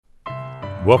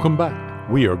Welcome back.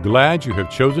 We are glad you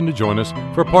have chosen to join us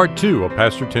for part 2 of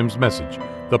Pastor Tim's message,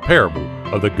 The Parable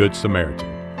of the Good Samaritan,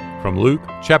 from Luke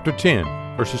chapter 10,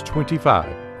 verses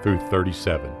 25 through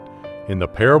 37. In the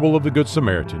Parable of the Good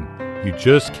Samaritan, you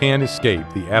just can't escape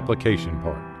the application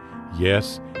part.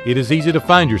 Yes, it is easy to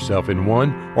find yourself in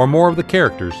one or more of the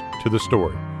characters to the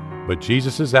story, but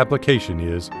Jesus' application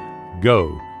is,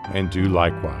 go and do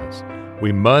likewise.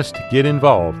 We must get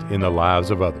involved in the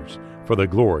lives of others for the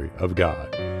glory of God.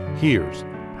 Here's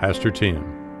Pastor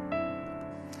Tim.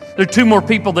 There are two more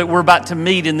people that we're about to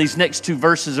meet in these next two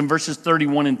verses, in verses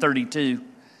 31 and 32.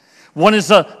 One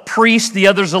is a priest, the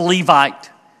other is a Levite.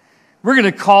 We're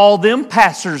going to call them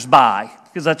passers-by,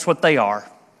 because that's what they are.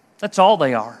 That's all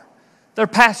they are. They're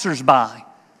passers-by.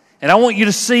 And I want you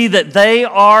to see that they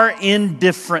are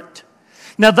indifferent.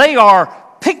 Now, they are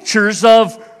pictures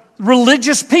of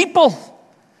religious people,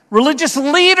 religious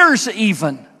leaders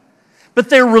even. But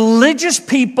they're religious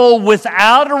people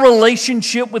without a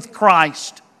relationship with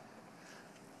Christ.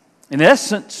 In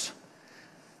essence,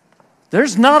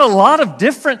 there's not a lot of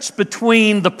difference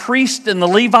between the priest and the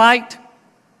Levite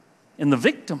and the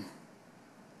victim.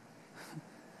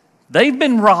 They've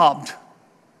been robbed.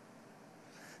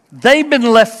 They've been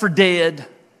left for dead.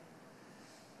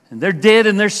 And they're dead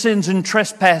in their sins and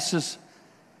trespasses.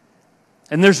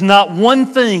 And there's not one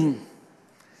thing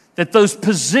that those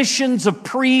positions of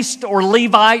priest or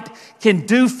Levite can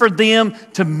do for them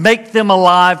to make them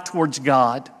alive towards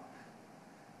God.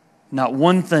 Not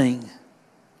one thing.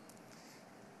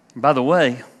 And by the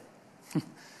way, the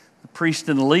priest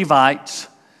and the Levites,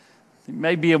 you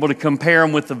may be able to compare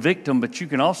them with the victim, but you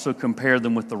can also compare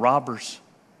them with the robbers.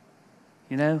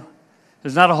 You know,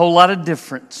 there's not a whole lot of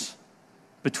difference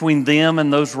between them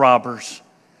and those robbers,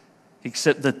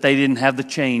 except that they didn't have the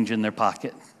change in their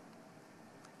pocket.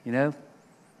 You know,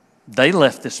 they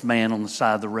left this man on the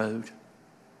side of the road.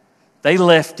 They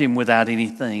left him without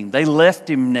anything. They left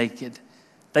him naked.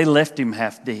 They left him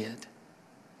half dead.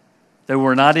 They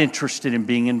were not interested in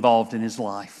being involved in his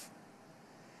life.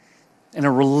 And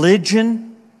a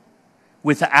religion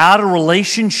without a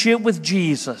relationship with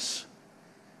Jesus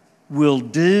will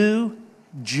do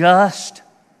just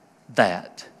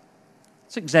that.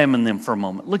 Let's examine them for a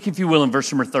moment. Look, if you will, in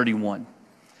verse number 31.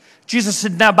 Jesus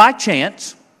said, now by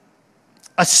chance,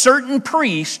 a certain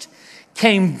priest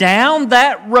came down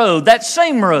that road, that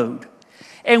same road,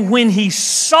 and when he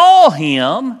saw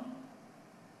him,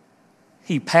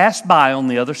 he passed by on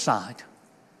the other side.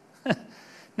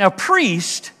 Now,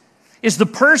 priest is the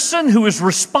person who is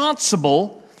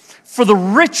responsible for the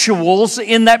rituals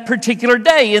in that particular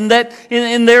day, in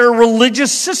their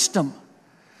religious system.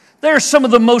 They're some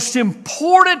of the most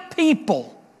important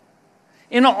people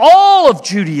in all of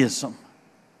Judaism.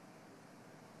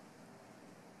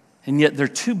 And yet they're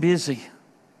too busy.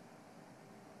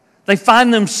 They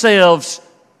find themselves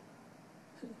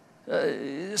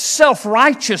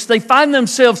self-righteous. They find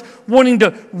themselves wanting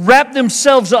to wrap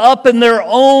themselves up in their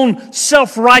own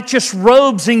self-righteous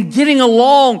robes and getting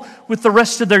along with the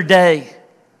rest of their day.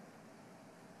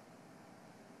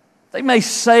 They may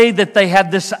say that they have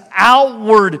this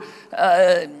outward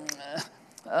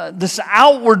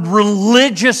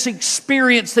religious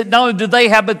experience that not only do they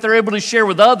have, but they're able to share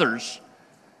with others.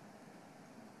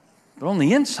 But on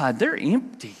the inside, they're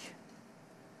empty.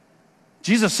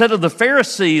 Jesus said of the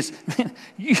Pharisees,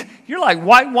 you're like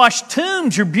whitewashed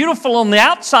tombs. You're beautiful on the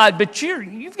outside, but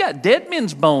you've got dead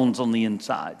men's bones on the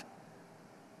inside.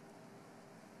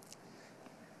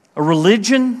 A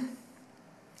religion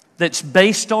that's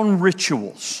based on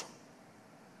rituals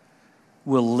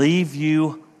will leave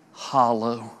you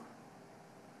hollow.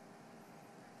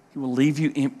 It will leave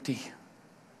you empty.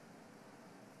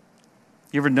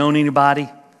 You ever known anybody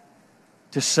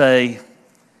to say,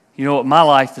 you know what, my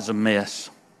life is a mess.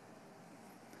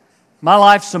 My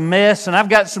life's a mess, and I've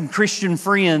got some Christian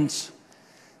friends.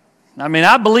 I mean,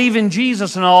 I believe in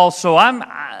Jesus and all, so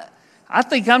I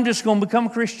think I'm just going to become a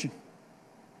Christian.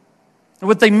 And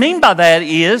what they mean by that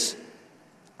is,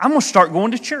 I'm going to start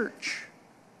going to church.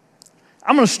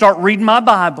 I'm going to start reading my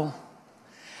Bible.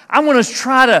 I want to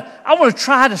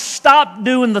try to stop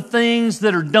doing the things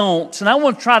that are don'ts, and I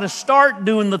want to try to start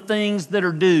doing the things that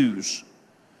are do's.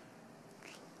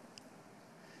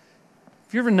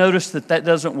 Have you ever noticed that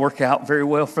doesn't work out very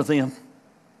well for them?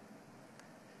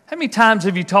 How many times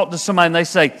have you talked to somebody and they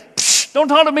say, don't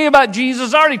talk to me about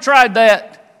Jesus, I already tried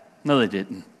that. No, they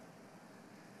didn't.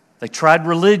 They tried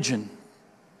religion.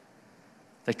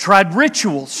 They tried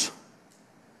rituals.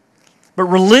 But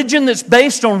religion that's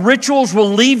based on rituals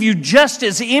will leave you just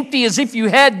as empty as if you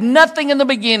had nothing in the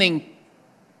beginning.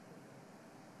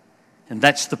 And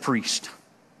that's the priest.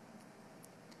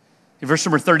 In verse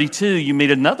number 32, you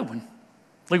meet another one.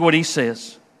 Look what he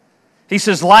says. He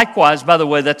says, likewise, by the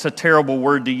way, that's a terrible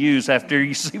word to use after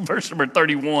you see verse number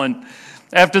 31.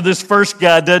 After this first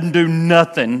guy doesn't do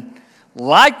nothing.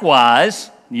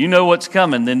 Likewise, you know what's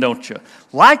coming then, don't you?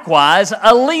 Likewise,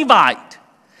 a Levite,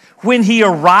 when he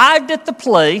arrived at the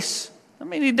place, I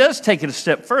mean, he does take it a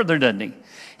step further, doesn't he?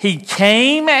 He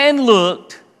came and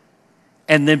looked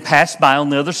and then passed by on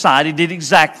the other side. He did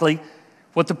exactly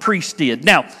what the priest did.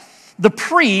 Now, the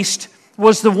priest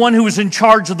was the one who was in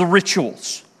charge of the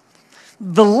rituals.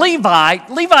 The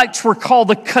Levites were called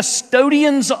the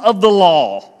custodians of the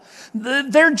law.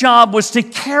 Their job was to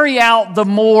carry out the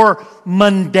more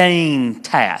mundane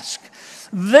task.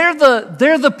 They're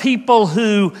the people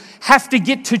who have to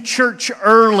get to church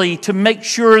early to make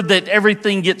sure that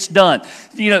everything gets done.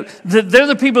 You know, they're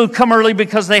the people who come early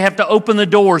because they have to open the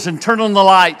doors and turn on the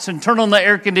lights and turn on the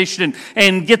air conditioning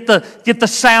and get the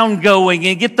sound going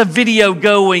and get the video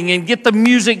going and get the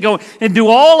music going and do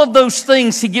all of those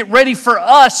things to get ready for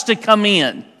us to come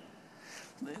in.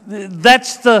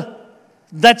 That's the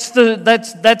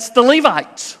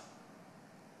Levites.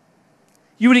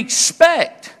 You would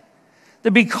expect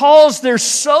that because they're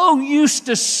so used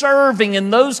to serving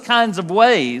in those kinds of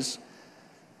ways,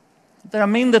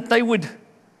 that they would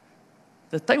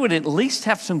at least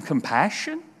have some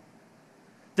compassion,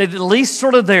 that at least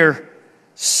sort of their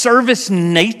service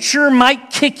nature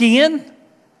might kick in,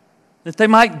 that they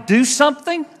might do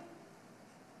something.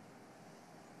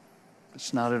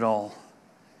 It's not at all.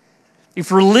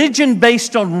 If religion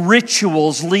based on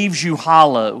rituals leaves you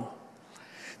hollow,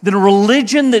 then a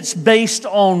religion that's based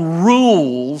on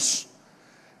rules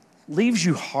leaves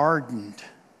you hardened.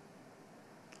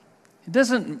 It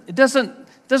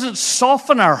doesn't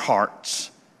soften our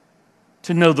hearts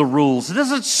to know the rules. It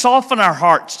doesn't soften our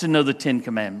hearts to know the Ten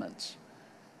Commandments.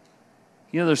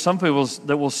 You know, there's some people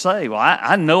that will say, well,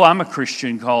 I know I'm a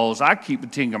Christian because I keep the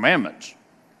Ten Commandments.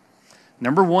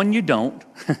 Number one, you don't.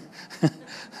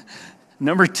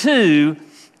 Number two,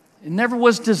 it never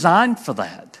was designed for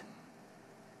that.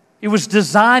 It was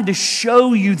designed to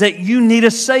show you that you need a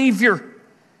Savior.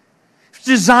 It's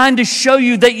designed to show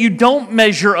you that you don't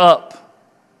measure up.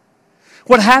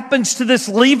 What happens to this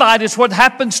Levite is what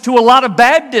happens to a lot of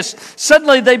Baptists.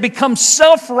 Suddenly they become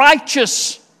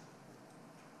self-righteous.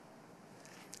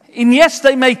 And yes,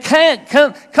 they may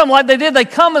come like they did. They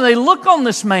come and they look on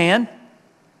this man.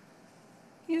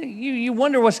 You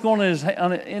wonder what's going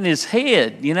on in his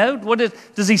head. You know,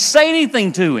 does he say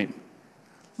anything to him?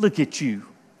 Look at you.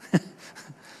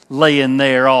 Laying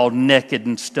there all naked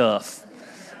and stuff.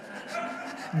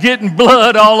 Getting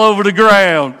blood all over the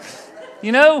ground.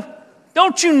 You know,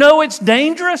 don't you know it's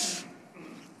dangerous?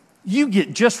 You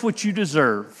get just what you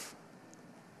deserve.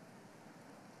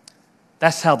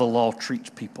 That's how the law treats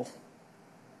people.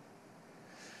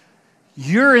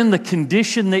 You're in the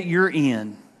condition that you're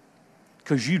in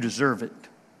because you deserve it.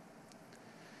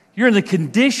 You're in the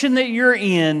condition that you're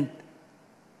in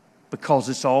because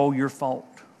it's all your fault.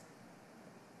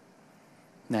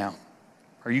 Now,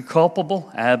 are you culpable?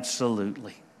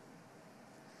 Absolutely.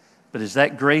 But is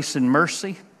that grace and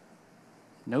mercy?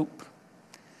 Nope.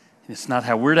 It's not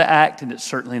how we're to act, and it's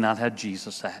certainly not how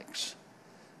Jesus acts.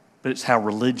 But it's how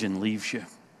religion leaves you.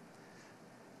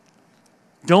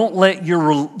 Don't let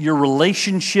your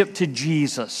relationship to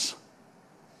Jesus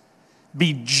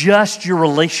be just your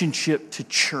relationship to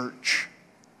church.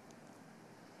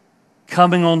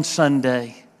 Coming on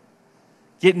Sunday,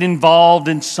 getting involved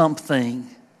in something,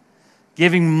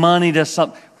 giving money to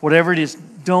something, whatever it is,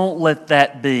 don't let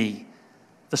that be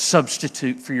the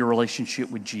substitute for your relationship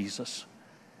with Jesus.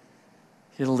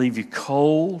 It'll leave you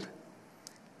cold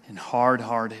and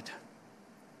hard-hearted.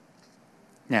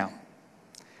 Now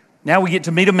we get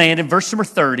to meet a man in verse number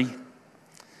 30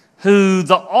 who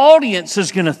the audience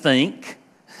is going to think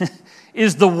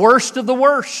is the worst of the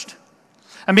worst.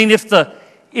 I mean, if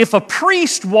a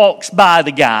priest walks by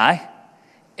the guy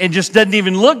and just doesn't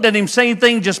even look, doesn't even say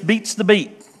anything, just beats the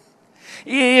beat.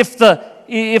 If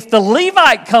the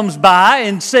Levite comes by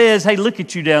and says, hey, look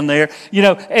at you down there, you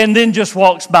know, and then just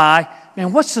walks by,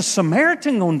 man, what's the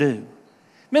Samaritan going to do?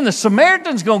 Man, the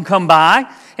Samaritan's going to come by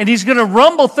and he's going to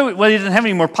rumble through it. Well, he doesn't have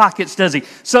any more pockets, does he?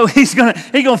 So he's going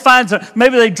to find some,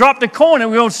 maybe they dropped a coin and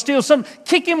we're going to steal something.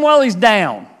 Kick him while he's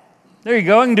down. There you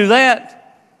go, I can do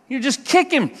that. You just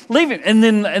kick him, leave him, and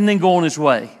then go on his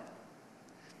way.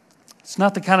 It's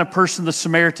not the kind of person the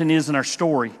Samaritan is in our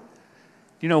story. Do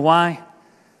you know why?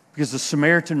 Because the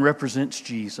Samaritan represents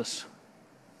Jesus.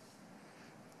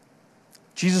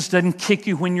 Jesus doesn't kick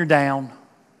you when you're down.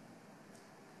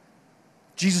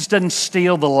 Jesus doesn't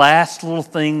steal the last little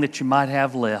thing that you might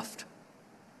have left.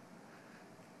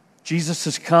 Jesus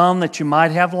has come that you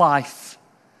might have life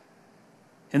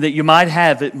and that you might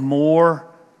have it more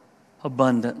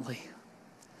abundantly.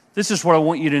 This is what I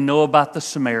want you to know about the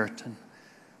Samaritan.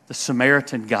 The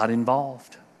Samaritan got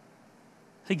involved.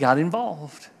 He got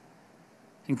involved.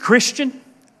 And Christian,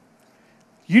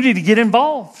 you need to get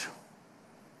involved.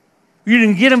 You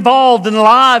need to get involved in the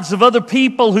lives of other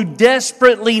people who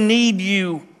desperately need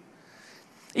you.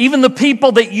 Even the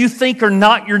people that you think are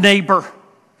not your neighbor.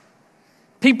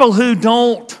 People who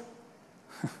don't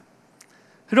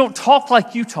talk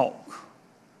like you talk.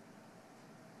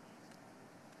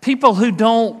 People who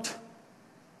don't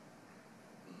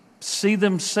see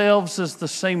themselves as the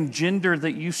same gender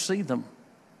that you see them.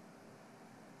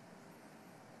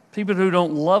 People who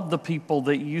don't love the people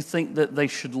that you think that they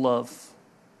should love.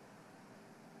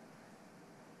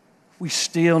 We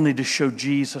still need to show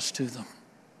Jesus to them.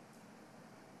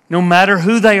 No matter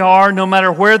who they are, no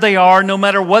matter where they are, no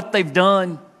matter what they've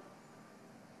done.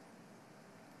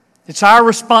 It's our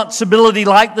responsibility,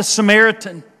 like the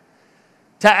Samaritan,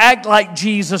 to act like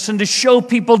Jesus and to show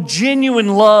people genuine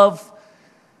love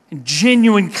and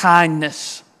genuine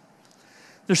kindness.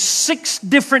 There's 6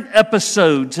 different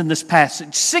episodes in this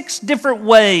passage, 6 different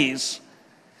ways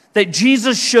that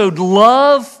Jesus showed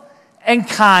love and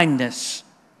kindness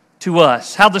to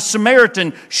us. How the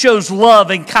Samaritan shows love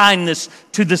and kindness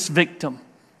to this victim.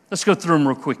 Let's go through them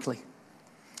real quickly.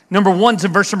 Number 1's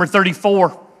in verse number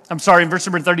 34. In verse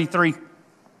number 33. It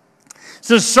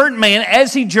says, a certain man,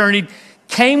 as he journeyed,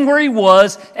 came where he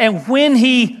was, and when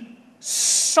he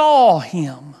saw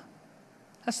him,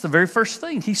 that's the very first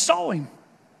thing. He saw him.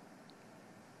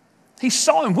 He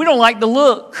saw him. We don't like to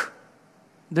look,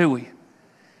 do we?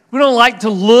 We don't like to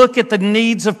look at the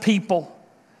needs of people.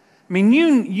 I mean,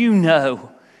 you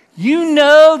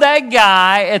know that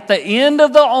guy at the end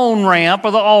of the on-ramp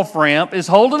or the off-ramp is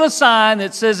holding a sign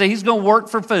that says that he's going to work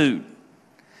for food.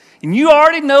 And you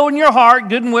already know in your heart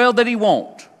good and well that he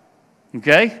won't.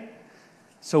 Okay?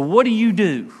 So what do?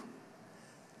 You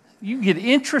get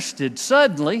interested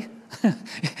suddenly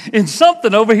in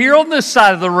something over here on this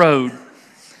side of the road.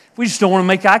 We just don't want to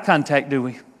make eye contact, do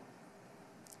we?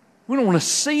 We don't want to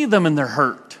see them in their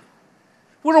hurt.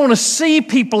 We don't want to see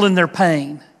people in their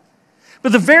pain.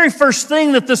 But the very first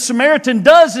thing that the Samaritan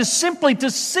does is simply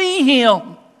to see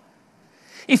him.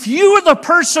 If you are the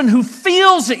person who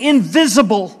feels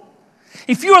invisible,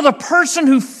 if you are the person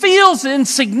who feels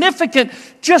insignificant,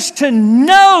 just to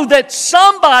know that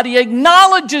somebody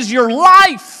acknowledges your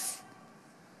life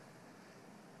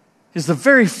is the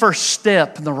very first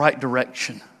step in the right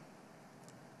direction.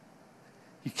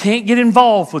 You can't get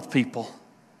involved with people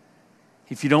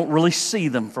if you don't really see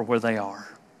them for where they are.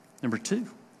 Number 2,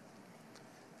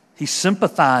 he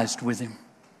sympathized with him.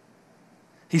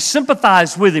 He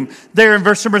sympathized with him. There in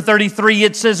verse number 33,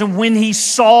 it says, and when he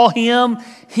saw him,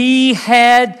 he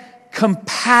had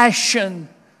compassion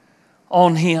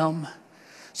on him.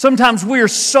 Sometimes we are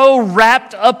so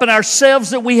wrapped up in ourselves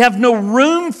that we have no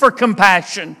room for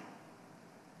compassion.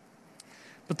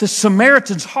 But the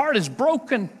Samaritan's heart is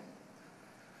broken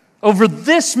over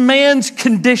this man's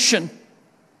condition.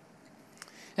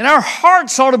 And our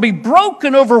hearts ought to be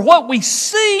broken over what we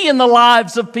see in the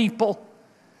lives of people.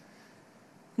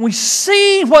 We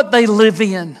see what they live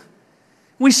in.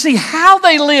 We see how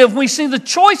they live. We see the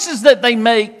choices that they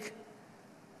make.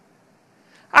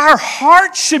 Our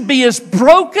hearts should be as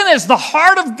broken as the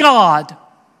heart of God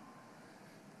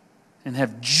and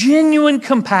have genuine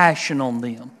compassion on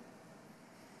them.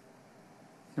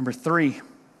 Number 3,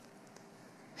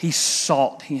 he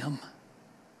sought him.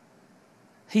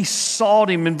 He sought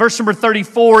him. In verse number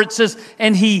 34, it says,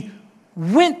 and he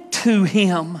went to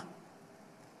him.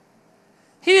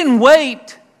 He didn't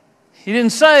wait. He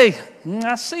didn't say,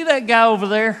 I see that guy over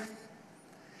there.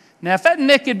 Now, if that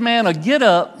naked man will get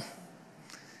up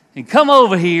and come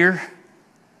over here,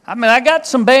 I got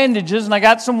some bandages and I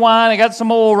got some wine, I got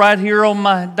some oil right here on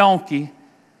my donkey.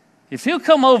 If he'll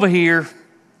come over here,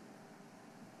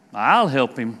 I'll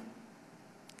help him.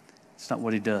 It's not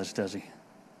what he does he?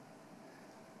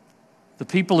 The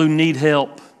people who need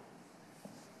help,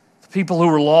 the people who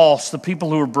are lost, the people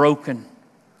who are broken,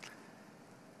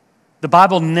 the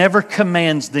Bible never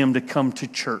commands them to come to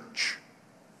church.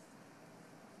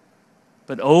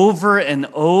 But over and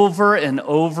over and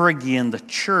over again, the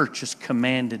church is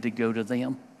commanded to go to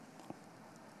them.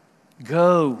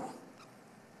 Go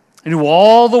into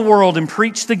all the world and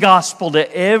preach the gospel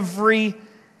to every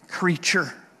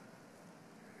creature.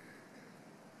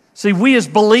 See, we as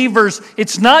believers,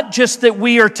 it's not just that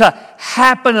we are to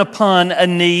happen upon a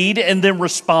need and then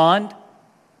respond.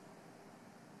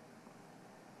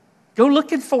 Go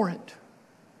looking for it.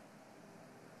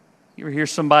 You ever hear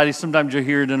somebody, sometimes you'll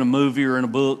hear it in a movie or in a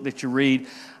book that you read,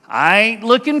 I ain't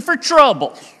looking for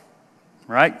trouble,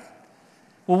 right?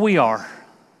 Well, we are.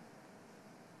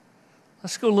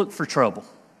 Let's go look for trouble.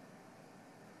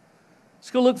 Let's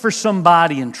go look for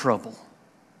somebody in trouble.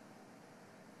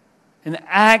 And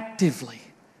actively,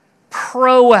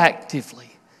 proactively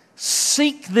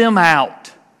seek them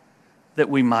out that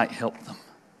we might help them.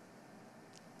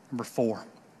 Number 4,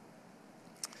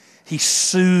 he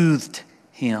soothed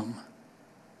him.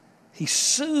 He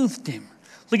soothed him.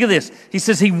 Look at this. He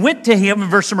says he went to him in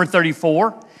verse number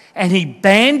 34, and he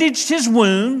bandaged his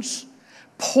wounds,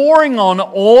 pouring on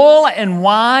oil and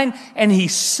wine, and he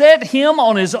set him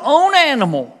on his own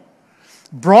animal,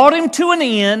 brought him to an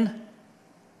inn,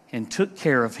 and took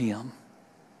care of him.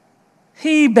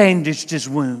 He bandaged his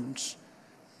wounds.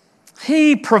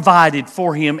 He provided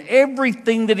for him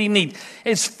everything that he needed.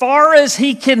 As far as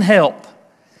he can help,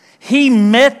 he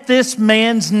met this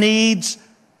man's needs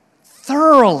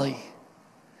thoroughly.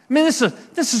 I mean, this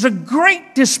is a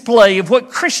great display of what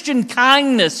Christian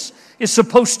kindness is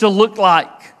supposed to look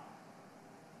like.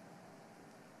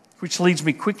 Which leads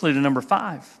me quickly to number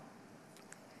 5.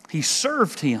 He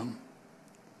served him.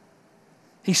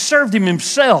 He served him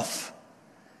himself.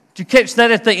 Did you catch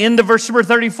that at the end of verse number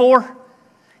 34?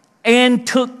 And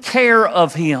took care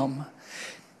of him.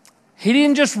 He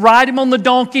didn't just ride him on the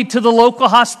donkey to the local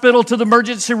hospital, to the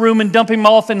emergency room, and dump him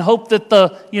off and hope that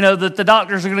the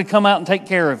doctors are going to come out and take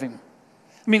care of him.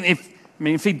 I mean,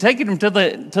 if he'd taken him to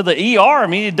the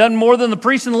ER, he'd done more than the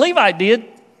priest and the Levite did.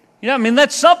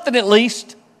 That's something at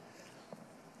least.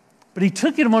 But he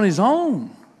took him on his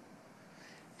own.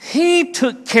 He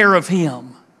took care of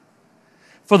him.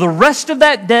 For the rest of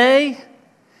that day,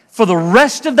 for the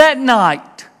rest of that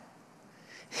night,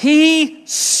 he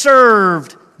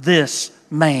served this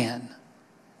man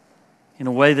in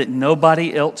a way that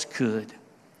nobody else could.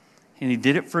 And he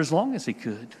did it for as long as he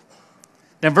could.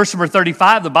 Now, in verse number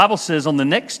 35, the Bible says on the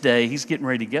next day, he's getting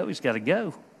ready to go. He's got to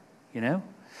go,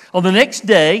 On the next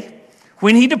day,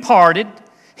 when he departed,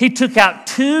 he took out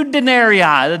 2 denarii.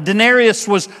 A denarius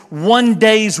was 1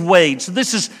 day's wage. So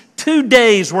this is 2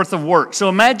 days worth of work. So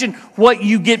imagine what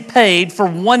you get paid for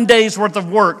 1 day's worth of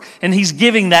work. And he's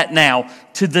giving that now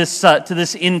to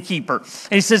this innkeeper.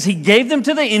 And he says he gave them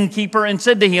to the innkeeper and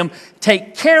said to him,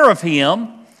 take care of him,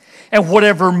 and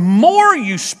whatever more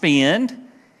you spend,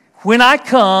 when I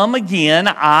come again,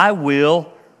 I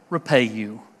will repay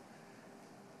you.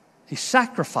 He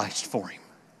sacrificed for him.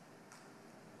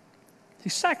 He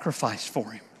sacrificed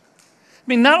for him.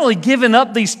 Not only giving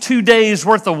up these 2 days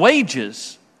worth of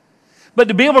wages, but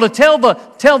to be able to tell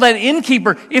that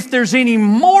innkeeper, if there's any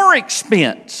more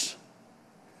expense,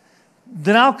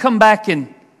 then I'll come back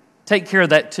and take care of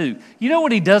that too. You know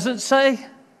what he doesn't say?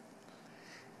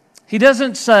 He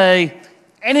doesn't say,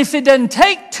 and if it doesn't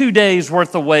take 2 days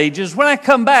worth of wages, when I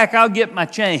come back, I'll get my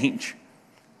change.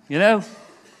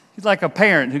 He's like a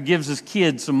parent who gives his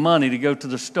kid some money to go to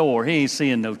the store. He ain't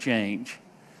seeing no change.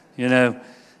 He's not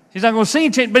going to see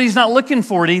change, but he's not looking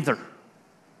for it either.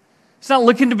 He's not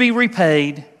looking to be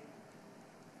repaid.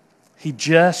 He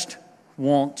just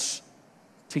wants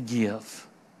to give.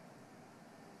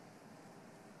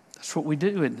 That's what we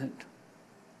do, isn't it?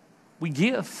 We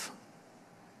give.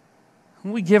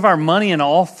 When we give our money in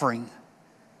offering,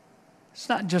 it's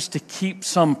not just to keep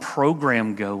some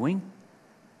program going.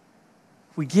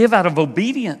 We give out of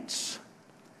obedience.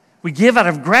 We give out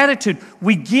of gratitude.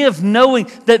 We give knowing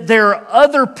that there are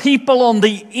other people on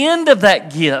the end of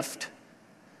that gift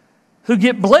who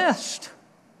get blessed.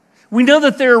 We know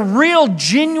that there are real,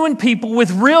 genuine people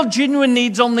with real, genuine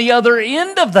needs on the other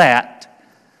end of that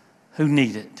who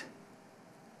need it.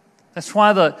 That's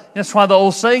why the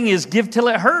old saying is, give till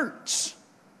it hurts,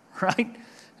 right?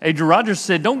 Adrian Rogers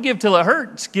said, don't give till it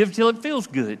hurts, give till it feels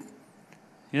good,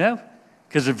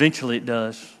 because eventually it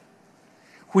does.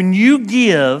 When you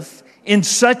give in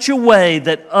such a way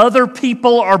that other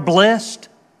people are blessed,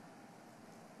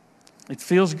 it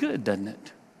feels good, doesn't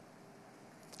it?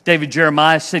 David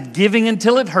Jeremiah said, giving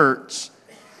until it hurts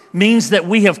means that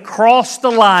we have crossed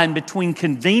the line between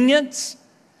convenience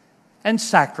and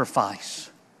sacrifice.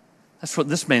 That's what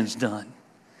this man's done.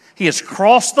 He has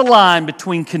crossed the line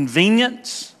between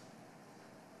convenience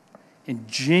and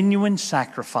genuine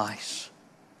sacrifice.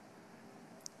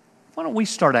 Why don't we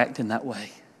start acting that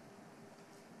way?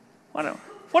 Why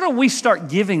don't we start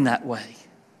giving that way?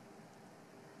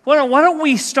 Why don't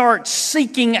we start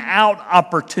seeking out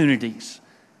opportunities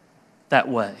that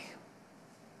way?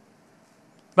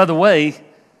 By the way,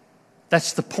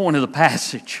 that's the point of the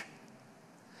passage.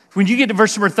 When you get to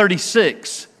verse number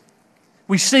 36,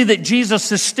 we see that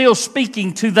Jesus is still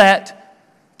speaking to that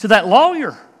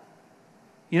lawyer.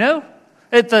 You know?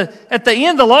 At the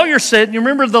end, the lawyer said, you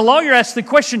remember the lawyer asked the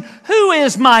question, who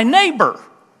is my neighbor?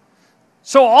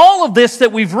 So all of this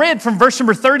that we've read from verse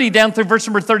number 30 down through verse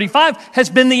number 35 has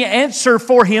been the answer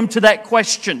for him to that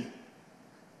question.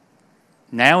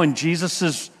 Now in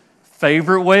Jesus'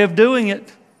 favorite way of doing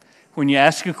it, when you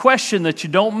ask a question that you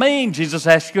don't mean, Jesus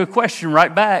asks you a question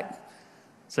right back.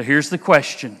 So here's the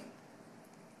question.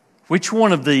 Which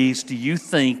one of these do you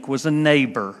think was a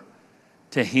neighbor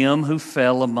to him who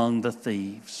fell among the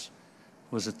thieves?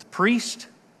 Was it the priest?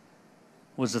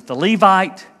 Was it the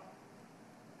Levite?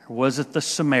 Or was it the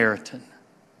Samaritan?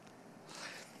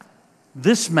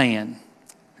 This man,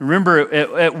 remember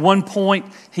at one point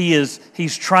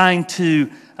he's trying to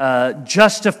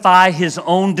justify his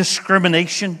own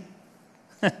discrimination.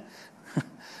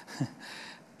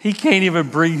 He can't even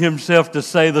bring himself to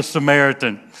say the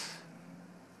Samaritan.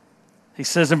 He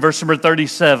says in verse number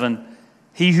 37,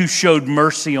 he who showed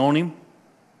mercy on him.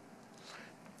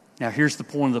 Now here's the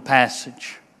point of the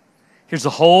passage. Here's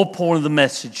the whole point of the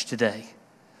message today.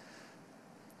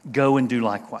 Go and do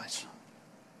likewise.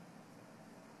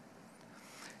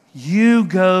 You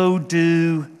go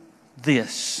do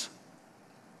this.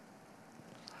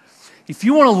 If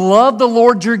you want to love the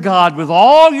Lord your God with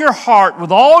all your heart,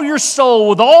 with all your soul,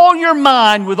 with all your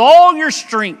mind, with all your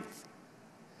strength,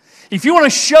 if you want to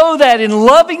show that in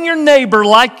loving your neighbor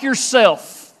like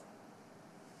yourself,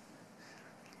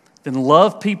 then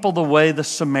love people the way the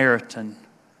Samaritan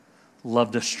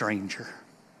loved a stranger.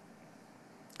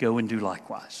 Go and do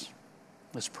likewise.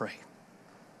 Let's pray.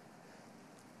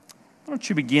 Why don't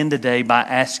you begin today by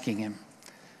asking him,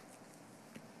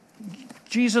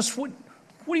 Jesus, what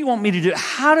do you want me to do?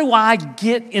 How do I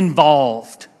get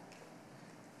involved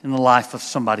in the life of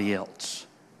somebody else?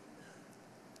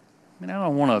 I mean, I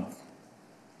don't want to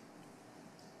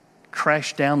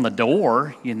crash down the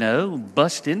door,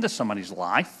 bust into somebody's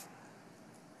life.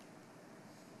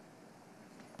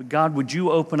 But God, would you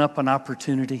open up an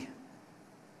opportunity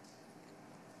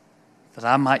that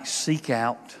I might seek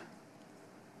out,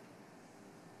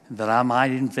 that I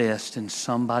might invest in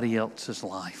somebody else's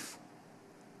life?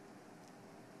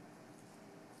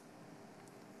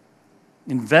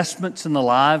 Investments in the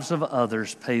lives of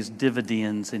others pays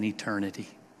dividends in eternity.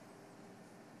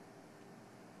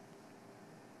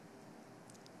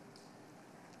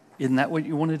 Isn't that what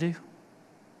you want to do?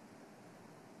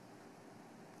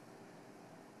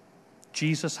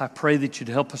 Jesus, I pray that you'd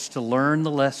help us to learn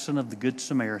the lesson of the Good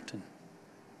Samaritan.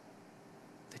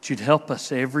 That you'd help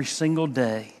us every single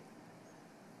day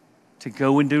to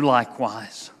go and do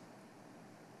likewise.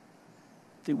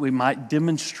 That we might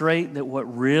demonstrate that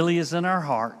what really is in our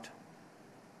heart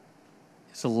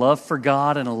is a love for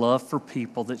God and a love for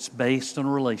people that's based on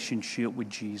a relationship with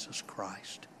Jesus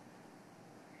Christ.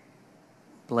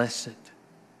 Bless it.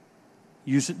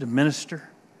 Use it to minister.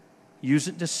 Use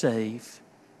it to save.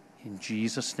 In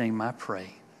Jesus' name I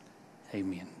pray.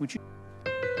 Amen. Would you?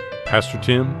 Pastor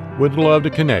Tim would love to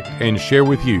connect and share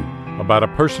with you about a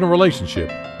personal relationship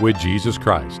with Jesus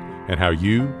Christ and how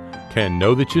you can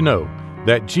know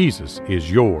that Jesus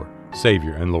is your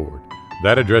Savior and Lord.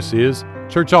 That address is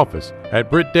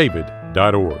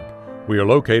churchoffice@brittdavid.org. We are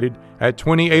located at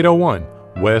 2801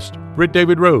 West Britt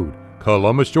David Road,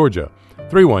 Columbus, Georgia,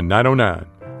 31909.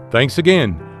 Thanks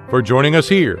again for joining us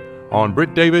here on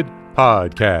Britt David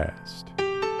Podcast.